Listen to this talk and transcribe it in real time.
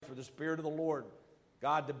the Spirit of the Lord,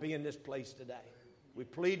 God, to be in this place today. We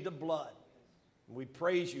plead the blood. We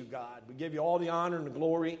praise you, God. We give you all the honor and the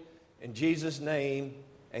glory. In Jesus' name,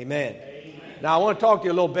 amen. Amen. Now, I want to talk to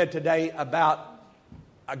you a little bit today about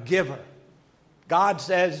a giver. God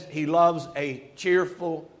says He loves a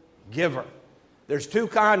cheerful giver. There's two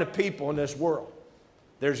kinds of people in this world.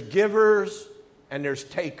 There's givers and there's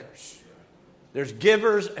takers. There's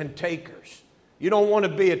givers and takers. You don't want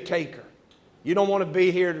to be a taker. You don't want to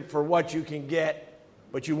be here for what you can get,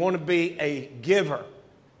 but you want to be a giver.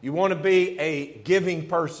 You want to be a giving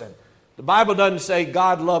person. The Bible doesn't say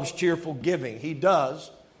God loves cheerful giving. He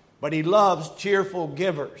does, but He loves cheerful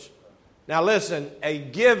givers. Now listen, a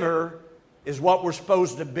giver is what we're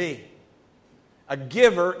supposed to be. A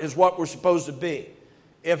giver is what we're supposed to be.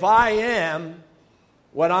 If I am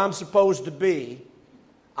what I'm supposed to be,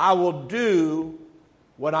 I will do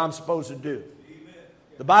what I'm supposed to do. Amen.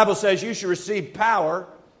 The Bible says you shall receive power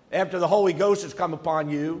after the Holy Ghost has come upon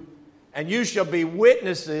you, and you shall be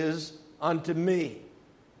witnesses unto me.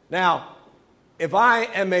 Now, if I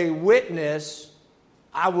am a witness,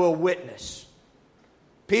 I will witness.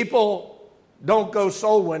 People don't go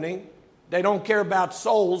soul winning. They don't care about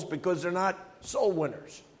souls because they're not soul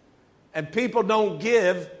winners. And people don't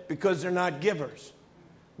give because they're not givers.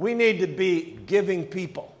 We need to be giving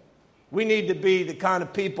people. We need to be the kind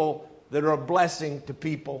of people that are a blessing to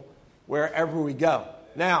people wherever we go.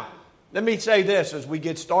 Now, let me say this as we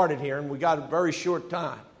get started here, and we got a very short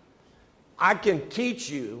time. I can teach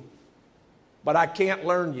you, but I can't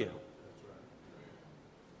learn you.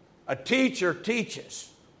 A teacher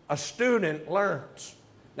teaches. A student learns.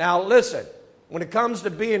 Now, listen, when it comes to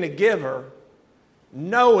being a giver,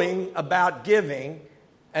 knowing about giving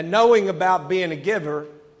and knowing about being a giver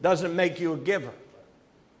doesn't make you a giver.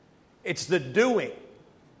 It's the doing.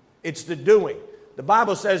 It's the doing. The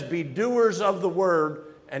Bible says, be doers of the word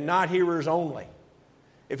and not hearers only.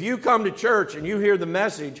 If you come to church and you hear the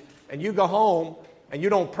message and you go home and you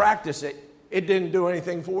don't practice it, it didn't do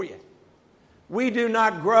anything for you. We do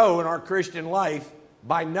not grow in our Christian life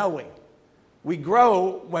by knowing. We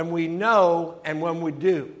grow when we know and when we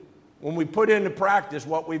do. When we put into practice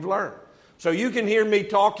what we've learned. So you can hear me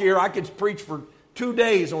talk here. I could preach for 2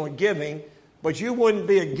 days on giving, but you wouldn't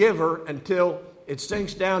be a giver until it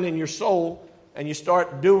sinks down in your soul and you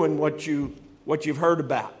start doing what you've heard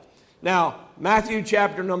about. Now, Matthew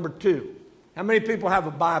chapter number 2. How many people have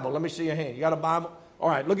a Bible? Let me see your hand. You got a Bible? All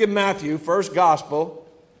right, look at Matthew, first gospel,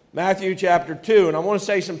 Matthew chapter 2. And I want to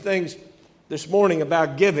say some things this morning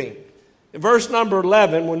about giving. In verse number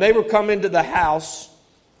 11, when they were come into the house,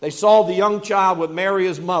 they saw the young child with Mary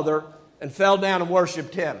his mother and fell down and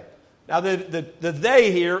worshipped him. Now the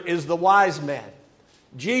they here is the wise men.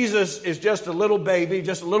 Jesus is just a little baby,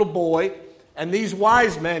 just a little boy, and these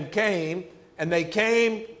wise men came, and they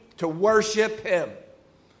came to worship him.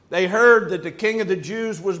 They heard that the King of the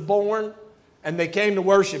Jews was born, and they came to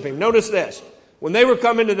worship him. Notice this. When they were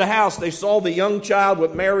coming to the house, they saw the young child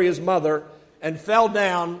with Mary his mother and fell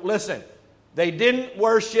down. Listen, they didn't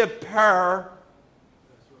worship her.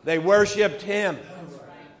 They worshiped him.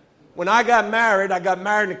 When I got married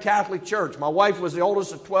in a Catholic church. My wife was the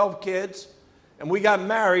oldest of 12 kids, and we got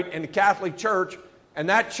married in the Catholic church, and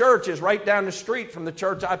that church is right down the street from the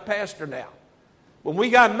church I pastor now. When we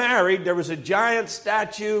got married, there was a giant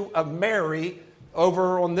statue of Mary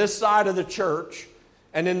over on this side of the church,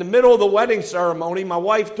 and in the middle of the wedding ceremony, my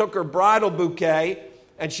wife took her bridal bouquet,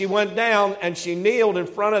 and she went down and she kneeled in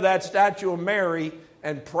front of that statue of Mary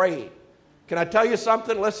and prayed. Can I tell you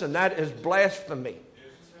something? Listen, that is blasphemy.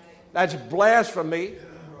 That's blasphemy.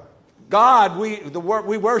 God,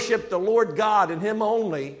 we worship the Lord God, and Him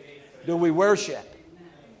only do we worship.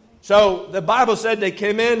 So the Bible said they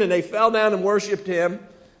came in and they fell down and worshiped Him,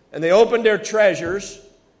 and they opened their treasures,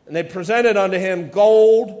 and they presented unto Him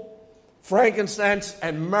gold, frankincense,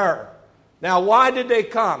 and myrrh. Now, why did they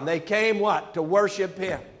come? They came what? To worship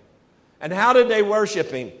Him. And how did they worship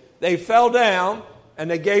Him? They fell down and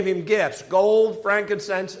they gave Him gifts, gold,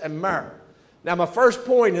 frankincense, and myrrh. Now, my first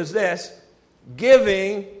point is this.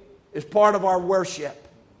 Giving is part of our worship.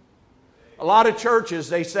 A lot of churches,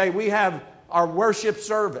 they say we have our worship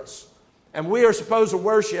service, and we are supposed to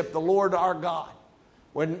worship the Lord our God.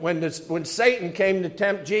 When Satan came to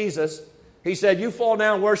tempt Jesus, he said, you fall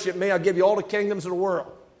down and worship me, I'll give you all the kingdoms of the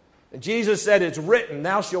world. And Jesus said, it's written,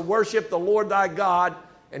 thou shalt worship the Lord thy God,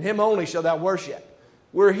 and Him only shalt thou worship.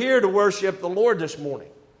 We're here to worship the Lord this morning.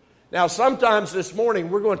 Now, sometimes this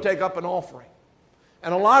morning, we're going to take up an offering.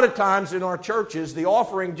 And a lot of times in our churches, the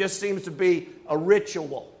offering just seems to be a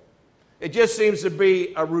ritual. It just seems to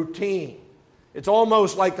be a routine. It's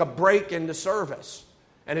almost like a break in the service.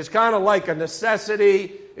 And it's kind of like a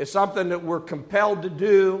necessity. It's something that we're compelled to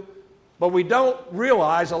do. But we don't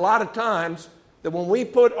realize a lot of times that when we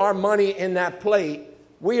put our money in that plate,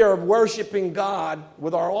 we are worshiping God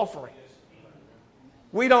with our offering.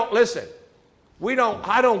 I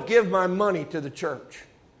don't give my money to the church.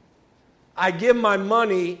 I give my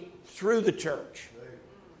money through the church.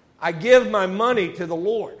 I give my money to the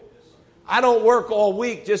Lord. I don't work all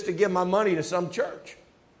week just to give my money to some church.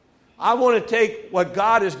 I want to take what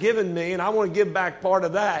God has given me and I want to give back part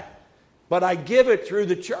of that, but I give it through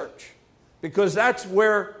the church because that's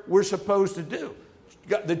where we're supposed to do.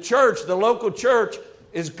 The church, the local church,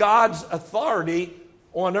 is God's authority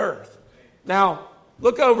on earth. Now,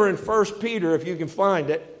 look over in 1 Peter if you can find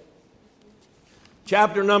it.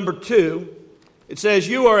 Chapter number 2. It says,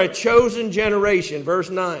 you are a chosen generation, verse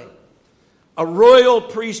 9. A royal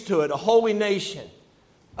priesthood, a holy nation,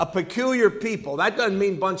 a peculiar people. That doesn't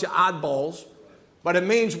mean a bunch of oddballs, but it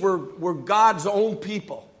means we're God's own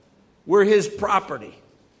people. We're His property.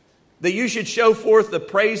 That you should show forth the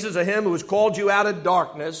praises of Him who has called you out of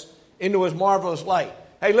darkness into His marvelous light.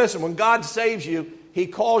 Hey, listen, when God saves you, He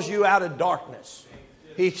calls you out of darkness.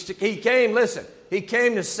 He came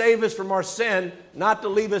to save us from our sin, not to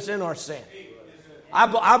leave us in our sin.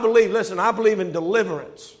 I believe in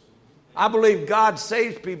deliverance. I believe God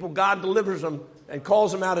saves people, God delivers them and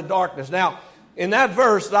calls them out of darkness. Now, in that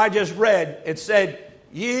verse that I just read, it said,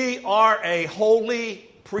 ye are a holy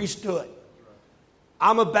priesthood.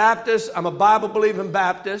 I'm a Baptist. I'm a Bible-believing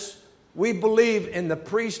Baptist. We believe in the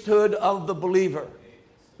priesthood of the believer.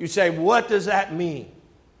 You say, what does that mean?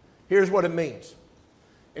 Here's what it means.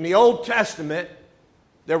 In the Old Testament,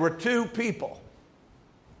 there were two people.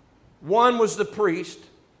 One was the priest,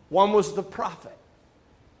 one was the prophet.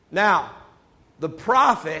 Now, the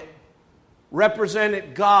prophet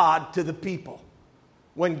represented God to the people.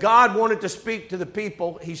 When God wanted to speak to the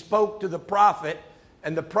people, He spoke to the prophet,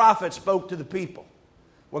 and the prophet spoke to the people.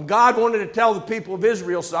 When God wanted to tell the people of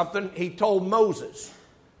Israel something, He told Moses,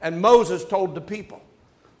 and Moses told the people.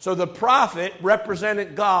 So the prophet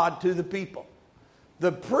represented God to the people.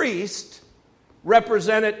 The priest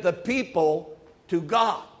represented the people to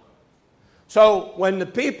God. So when the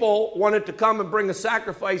people wanted to come and bring a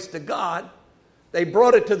sacrifice to God, they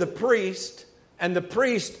brought it to the priest, and the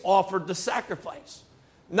priest offered the sacrifice.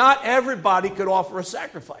 Not everybody could offer a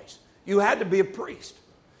sacrifice. You had to be a priest.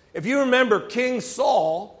 If you remember, King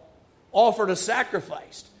Saul offered a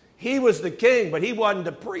sacrifice. He was the king, but he wasn't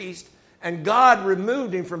the priest, and God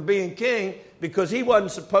removed him from being king because he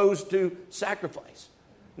wasn't supposed to sacrifice.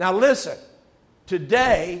 Now listen,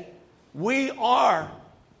 today we are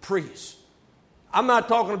priests. I'm not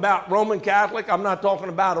talking about Roman Catholic. I'm not talking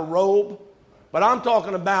about a robe. But I'm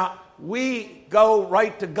talking about we go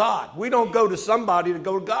right to God. We don't go to somebody to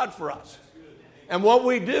go to God for us. And what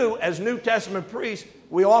we do as New Testament priests,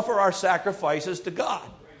 we offer our sacrifices to God.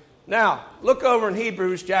 Now, look over in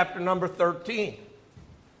Hebrews chapter number 13.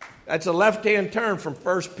 That's a left-hand turn from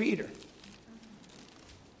 1 Peter.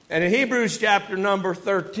 And in Hebrews chapter number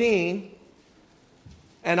 13,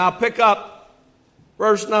 and I'll pick up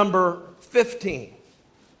verse number 15.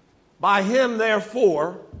 By Him,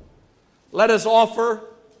 therefore, let us offer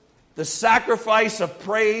the sacrifice of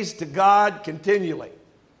praise to God continually.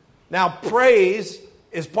 Now, praise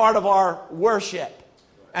is part of our worship.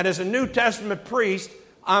 And as a New Testament priest,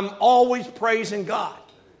 I'm always praising God.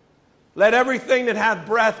 Let everything that hath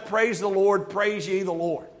breath praise the Lord, praise ye the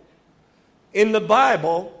Lord. In the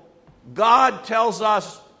Bible, God tells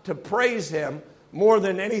us to praise Him more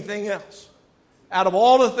than anything else. Out of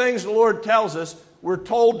all the things the Lord tells us, we're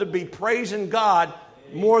told to be praising God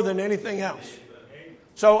more than anything else.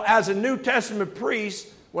 So as a New Testament priest,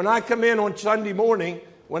 when I come in on Sunday morning,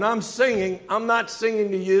 when I'm singing, I'm not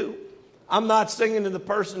singing to you. I'm not singing to the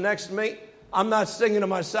person next to me. I'm not singing to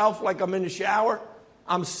myself like I'm in the shower.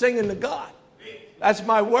 I'm singing to God. That's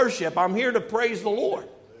my worship. I'm here to praise the Lord.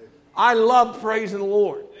 I love praising the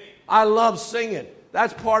Lord. I love singing.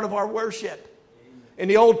 That's part of our worship. In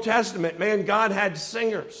the Old Testament, man, God had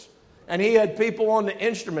singers. And He had people on the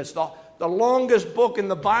instruments. The longest book in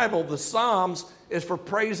the Bible, the Psalms, is for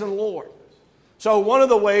praising the Lord. So one of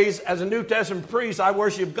the ways, as a New Testament priest, I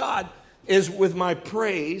worship God is with my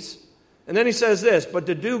praise. And then he says this, but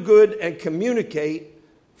to do good and communicate,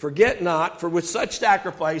 forget not, for with such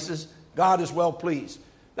sacrifices, God is well pleased.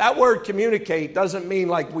 That word communicate doesn't mean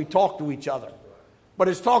like we talk to each other, but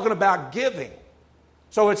it's talking about giving.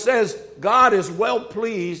 So it says God is well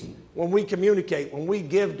pleased when we communicate, when we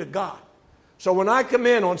give to God. So when I come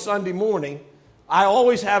in on Sunday morning, I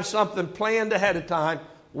always have something planned ahead of time,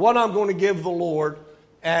 what I'm going to give the Lord,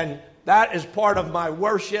 and that is part of my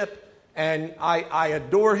worship, and I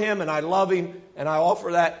adore Him and I love Him and I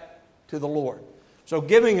offer that to the Lord. So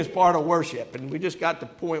giving is part of worship, and we just got to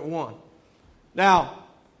point one. Now,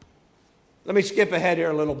 let me skip ahead here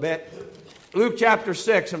a little bit. Luke chapter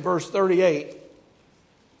 6 and verse 38.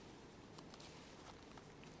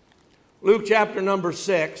 Luke chapter number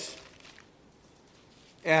 6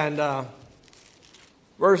 and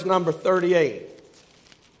verse number 38.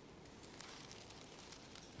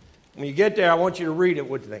 When you get there, I want you to read it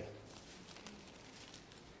with me.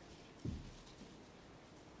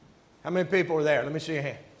 How many people are there? Let me see your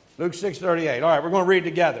hand. Luke 6:38. All right, we're going to read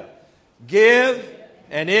together. Give,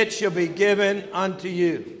 and it shall be given unto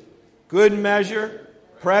you. Good measure,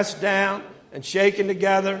 pressed down, and shaken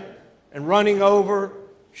together, and running over,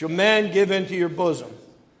 shall men give into your bosom.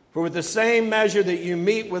 For with the same measure that you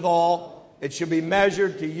meet withal, it shall be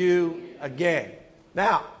measured to you again.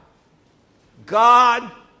 Now, God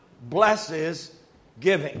blesses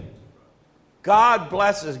giving. God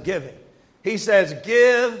blesses giving. He says,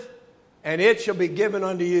 give, and it shall be given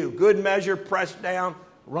unto you. Good measure, pressed down,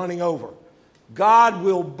 running over. God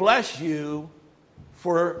will bless you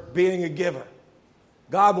for being a giver.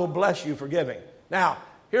 God will bless you for giving. Now,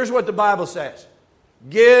 here's what the Bible says.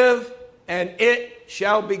 Give, and it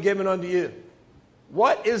shall be given unto you.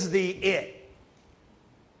 What is the it?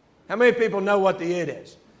 How many people know what the it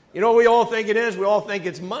is? You know what we all think it is? We all think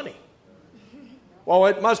it's money. Well,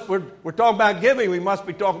 we're talking about giving, we must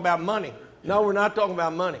be talking about money. No, we're not talking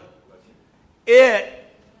about money. It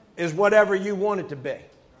is whatever you want it to be.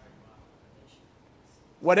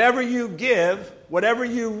 Whatever you give, whatever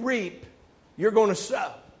you reap, you're going to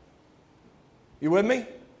sow. You with me?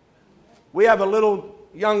 We have a little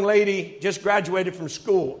young lady just graduated from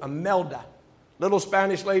school, Imelda. Little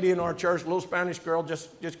Spanish lady in our church, little Spanish girl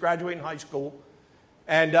just graduating high school.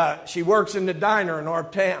 And she works in the diner in our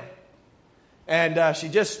town. And she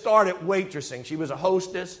just started waitressing. She was a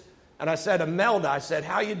hostess. And I said, Imelda, I said,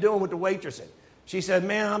 how you doing with the waitressing? She said,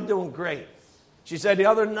 man, I'm doing great. She said, the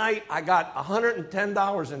other night I got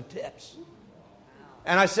 $110 in tips.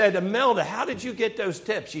 And I said, Imelda, how did you get those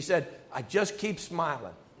tips? She said, I just keep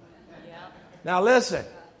smiling. Now listen,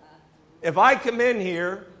 if I come in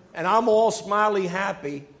here and I'm all smiley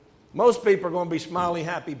happy, most people are going to be smiley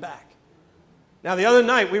happy back. Now the other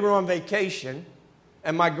night we were on vacation,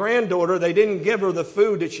 and my granddaughter, they didn't give her the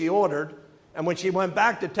food that she ordered. And when she went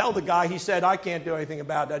back to tell the guy, he said, I can't do anything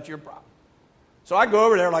about it. That's your problem. So I go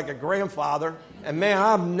over there like a grandfather, and man,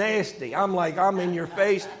 I'm nasty. I'm like, I'm in your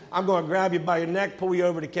face. I'm going to grab you by your neck, pull you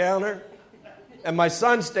over the counter. And my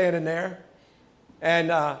son's standing there, and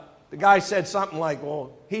the guy said something like,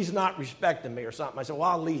 well, he's not respecting me or something. I said, well,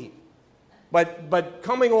 I'll leave. But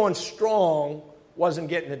coming on strong wasn't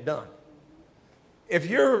getting it done. If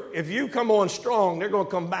you come on strong, they're going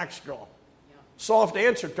to come back strong. Soft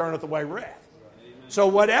answer turneth away wrath. So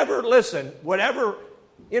whatever, what's the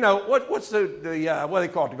what do they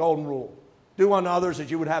call it, the golden rule? Do unto others as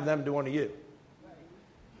you would have them do unto you.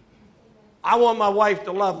 I want my wife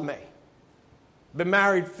to love me. Been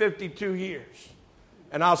married 52 years.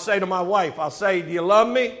 And I'll say to my wife, do you love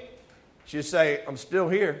me? She'll say, I'm still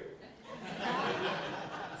here.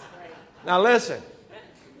 Now listen,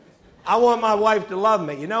 I want my wife to love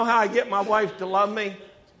me. You know how I get my wife to love me?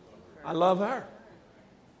 I love her.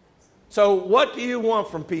 So what do you want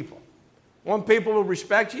from people? Want people to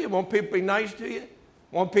respect you? Want people to be nice to you?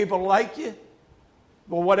 Want people to like you?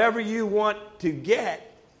 Well, whatever you want to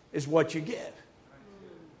get is what you give.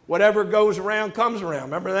 Whatever goes around comes around.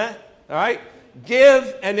 Remember that? All right?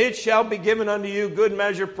 Give, and it shall be given unto you, good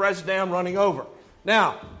measure, pressed down, running over.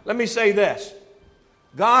 Now, let me say this.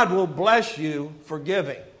 God will bless you for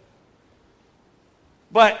giving.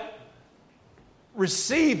 But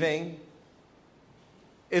receiving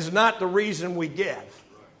is not the reason we give.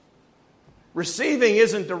 Receiving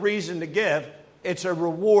isn't the reason to give. It's a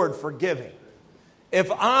reward for giving. If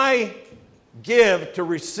I give to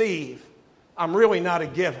receive, I'm really not a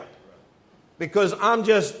giver, because I'm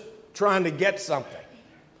just trying to get something.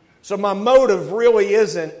 So my motive really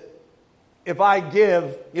isn't, if I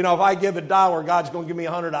give $1, God's going to give me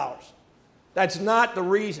 $100. That's not the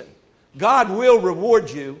reason. God will reward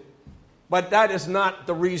you, but that is not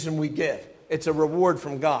the reason we give. It's a reward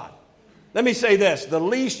from God. Let me say this. The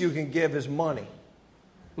least you can give is money.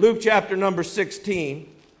 Luke chapter number 16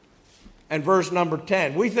 and verse number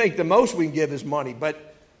 10. We think the most we can give is money,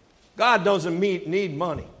 but God doesn't need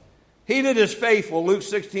money. He that is faithful, Luke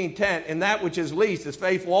 16:10, in that which is least is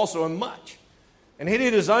faithful also in much. And he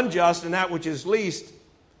that is unjust in that which is least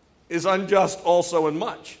is unjust also in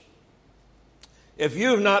much. If you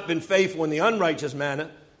have not been faithful in the unrighteous manner,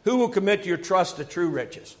 who will commit your trust to true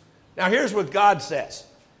riches? Now here's what God says.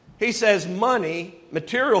 He says money,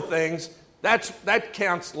 material things, that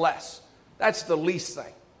counts less. That's the least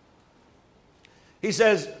thing. He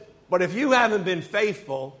says, but if you haven't been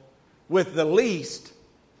faithful with the least,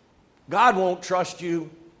 God won't trust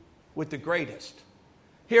you with the greatest.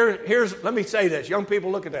 Let me say this. Young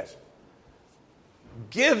people, look at this.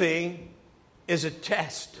 Giving is a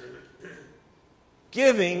test.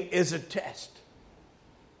 Giving is a test.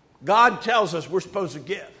 God tells us we're supposed to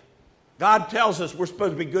give. God tells us we're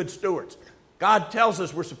supposed to be good stewards. God tells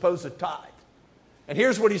us we're supposed to tithe. And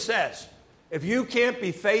here's what he says. If you can't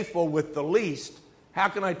be faithful with the least, how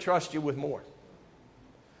can I trust you with more?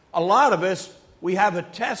 A lot of us, we have a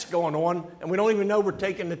test going on, and we don't even know we're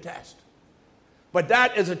taking the test. But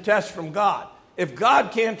that is a test from God. If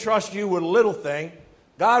God can't trust you with a little thing,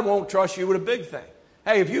 God won't trust you with a big thing.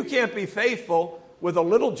 Hey, if you can't be faithful with a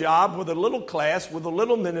little job, with a little class, with a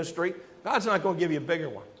little ministry, God's not going to give you a bigger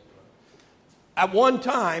one. At one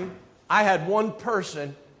time, I had one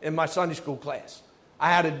person in my Sunday school class. I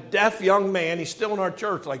had a deaf young man. He's still in our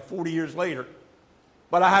church like 40 years later.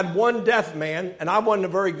 But I had one deaf man, and I wasn't a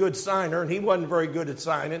very good signer, and he wasn't very good at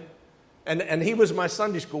signing. And he was my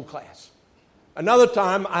Sunday school class. Another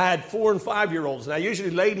time, I had 4- and 5-year-olds. Now, usually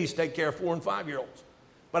ladies take care of 4- and 5-year-olds.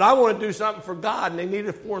 But I wanted to do something for God, and they needed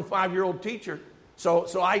a 4- and 5-year-old teacher.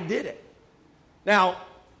 So I did it. Now,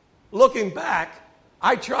 looking back,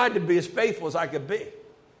 I tried to be as faithful as I could be.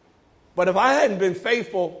 But if I hadn't been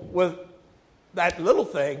faithful with that little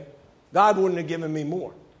thing, God wouldn't have given me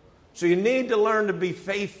more. So you need to learn to be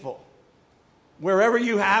faithful. Wherever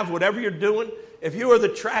you have, whatever you're doing, if you are the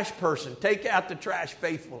trash person, take out the trash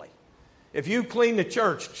faithfully. If you clean the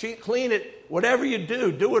church, clean it, whatever you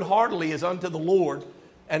do it heartily as unto the Lord,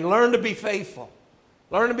 and learn to be faithful.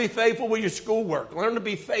 Learn to be faithful with your schoolwork. Learn to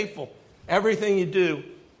be faithful everything you do,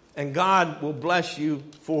 and God will bless you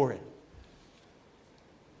for it.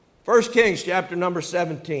 1 Kings chapter number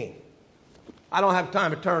 17. I don't have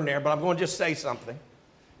time to turn there, but I'm going to just say something.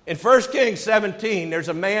 In 1 Kings 17, there's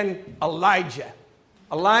a man, Elijah.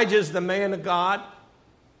 Elijah is the man of God,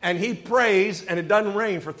 and he prays, and it doesn't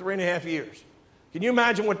rain for 3.5 years. Can you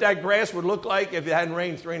imagine what that grass would look like if it hadn't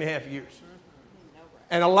rained 3.5 years?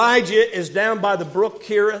 And Elijah is down by the brook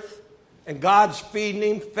Kerith, and God's feeding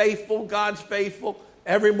him. Faithful, God's faithful.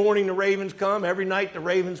 Every morning the ravens come. Every night the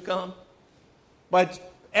ravens come. But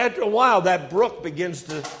after a while, that brook begins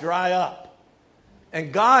to dry up.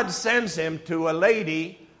 And God sends him to a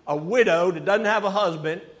lady, a widow that doesn't have a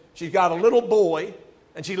husband. She's got a little boy,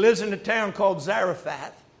 and she lives in a town called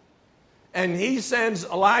Zarephath. And he sends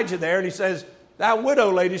Elijah there, and he says, that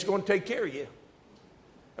widow lady's going to take care of you.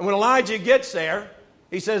 And when Elijah gets there,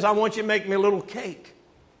 he says, I want you to make me a little cake.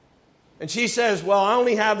 And she says, well, I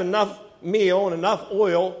only have enough meal and enough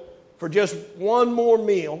oil for just one more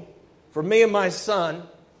meal for me and my son.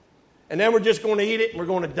 And then we're just going to eat it and we're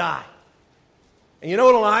going to die. And you know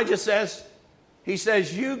what Elijah says? He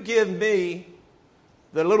says, you give me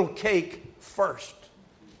the little cake first.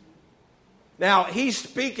 Now, he's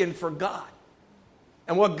speaking for God.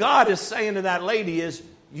 And what God is saying to that lady is,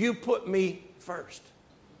 you put me first.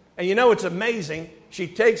 And you know, it's amazing. She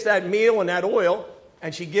takes that meal and that oil,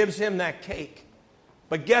 and she gives him that cake.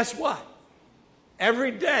 But guess what?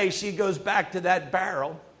 Every day she goes back to that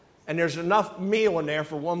barrel, and there's enough meal in there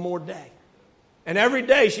for one more day. And every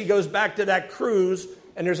day she goes back to that cruse,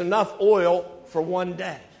 and there's enough oil for one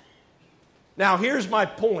day. Now, here's my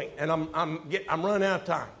point, and I'm running out of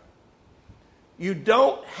time. You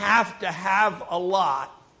don't have to have a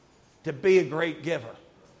lot to be a great giver.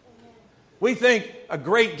 We think a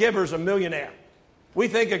great giver is a millionaire. We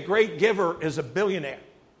think a great giver is a billionaire.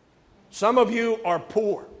 Some of you are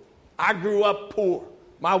poor. I grew up poor.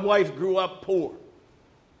 My wife grew up poor.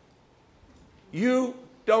 You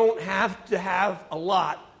don't have to have a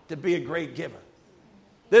lot to be a great giver.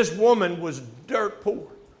 This woman was dirt poor.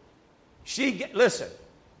 She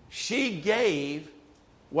gave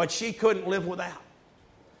what she couldn't live without.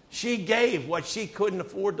 She gave what she couldn't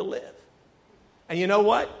afford to live. And you know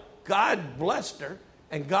what? God blessed her,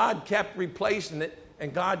 and God kept replacing it,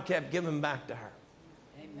 and God kept giving back to her.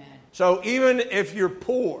 Amen. So even if you're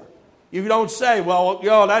poor, you don't say, well,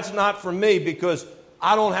 that's not for me because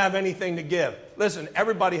I don't have anything to give. Listen,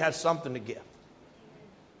 everybody has something to give.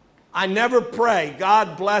 I never pray,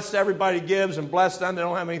 God bless everybody who gives and bless them that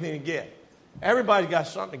don't have anything to give. Everybody's got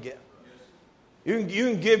something to give. You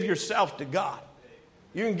can give yourself to God.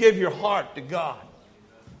 You can give your heart to God.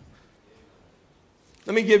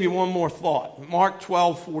 Let me give you one more thought. Mark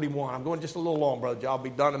 12:41. I'm going just a little long, brother. I'll be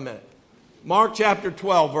done in a minute. Mark chapter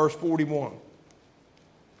 12, verse 41.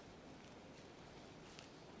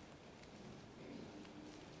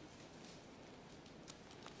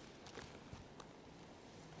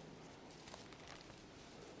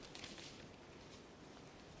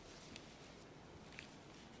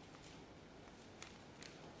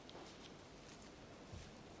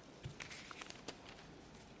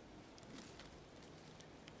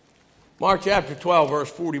 Mark chapter 12,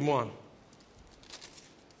 verse 41.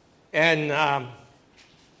 And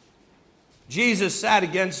Jesus sat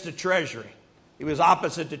against the treasury. He was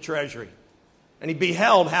opposite the treasury. And he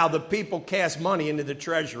beheld how the people cast money into the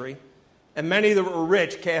treasury, and many that were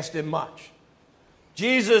rich cast in much.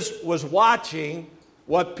 Jesus was watching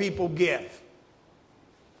what people give.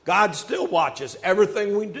 God still watches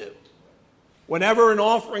everything we do. Whenever an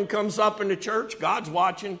offering comes up in the church, God's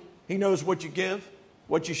watching. He knows what you give,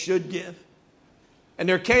 what you should give. And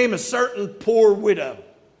there came a certain poor widow,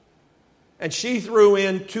 and she threw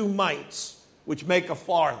in 2 mites, which make a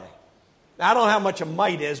farthing. Now, I don't know how much a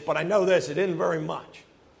mite is, but I know this, it isn't very much.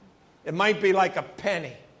 It might be like a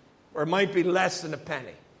penny, or it might be less than a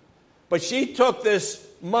penny. But she took this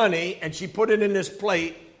money, and she put it in this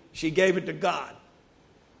plate. She gave it to God.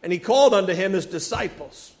 And he called unto him his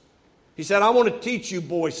disciples. He said, I want to teach you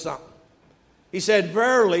boys something. He said,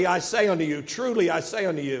 verily I say unto you, truly I say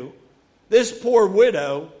unto you, this poor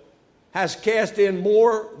widow has cast in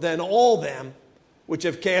more than all them which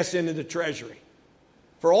have cast into the treasury.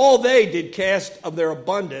 For all they did cast of their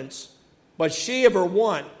abundance, but she of her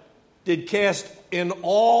want did cast in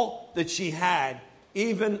all that she had,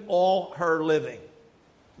 even all her living.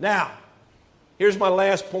 Now, here's my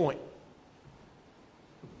last point.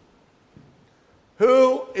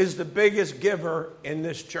 Who is the biggest giver in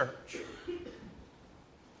this church?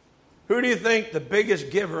 Who do you think the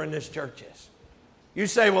biggest giver in this church is? You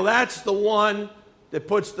say, well, that's the one that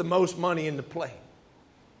puts the most money in the plate.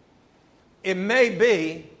 It may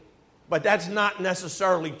be, but that's not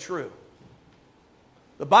necessarily true.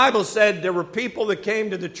 The Bible said there were people that came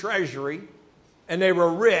to the treasury and they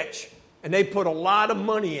were rich and they put a lot of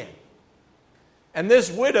money in. And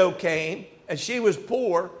this widow came and she was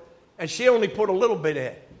poor and she only put a little bit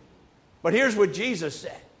in. But here's what Jesus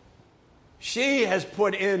said. She has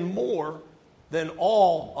put in more than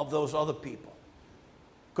all of those other people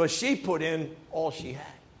because she put in all she had.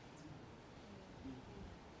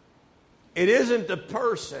 It isn't the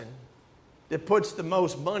person that puts the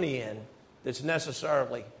most money in that's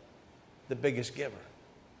necessarily the biggest giver.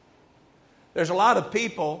 There's a lot of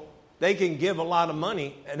people, they can give a lot of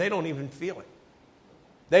money and they don't even feel it.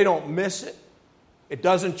 They don't miss it. It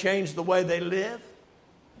doesn't change the way they live.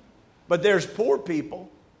 But there's poor people,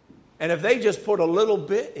 and if they just put a little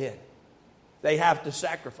bit in, they have to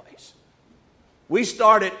sacrifice. We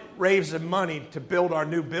started raising money to build our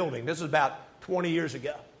new building. This was about 20 years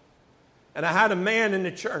ago. And I had a man in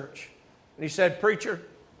the church, and he said, preacher,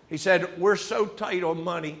 he said, we're so tight on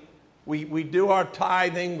money. We do our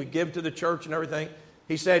tithing, we give to the church and everything.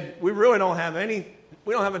 He said, we really don't have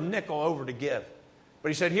we don't have a nickel over to give. But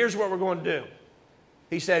he said, here's what we're going to do.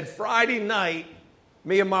 He said, Friday night,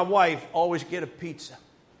 me and my wife always get a pizza.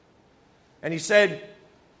 And he said,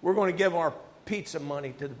 we're going to give our pizza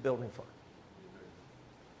money to the building fund.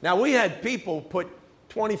 Now, we had people put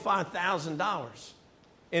 $25,000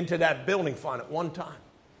 into that building fund at one time.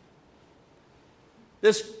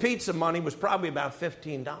 This pizza money was probably about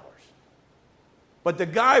 $15. But the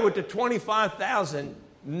guy with the $25,000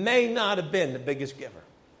 may not have been the biggest giver.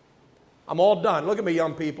 I'm all done. Look at me,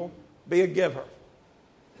 young people. Be a giver.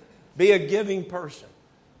 Be a giving person.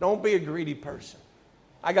 Don't be a greedy person.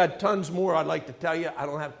 I got tons more I'd like to tell you. I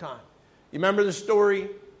don't have time. You remember the story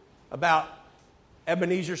about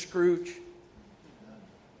Ebenezer Scrooge?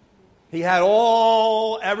 He had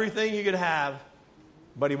everything you could have,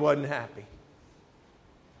 but he wasn't happy.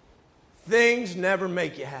 Things never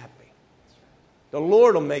make you happy. The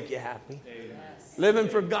Lord will make you happy. Yes. Living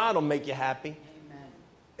for God will make you happy. Amen.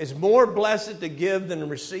 It's more blessed to give than to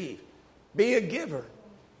receive. Be a giver.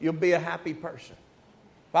 You'll be a happy person.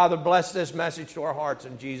 Father, bless this message to our hearts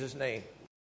in Jesus' name.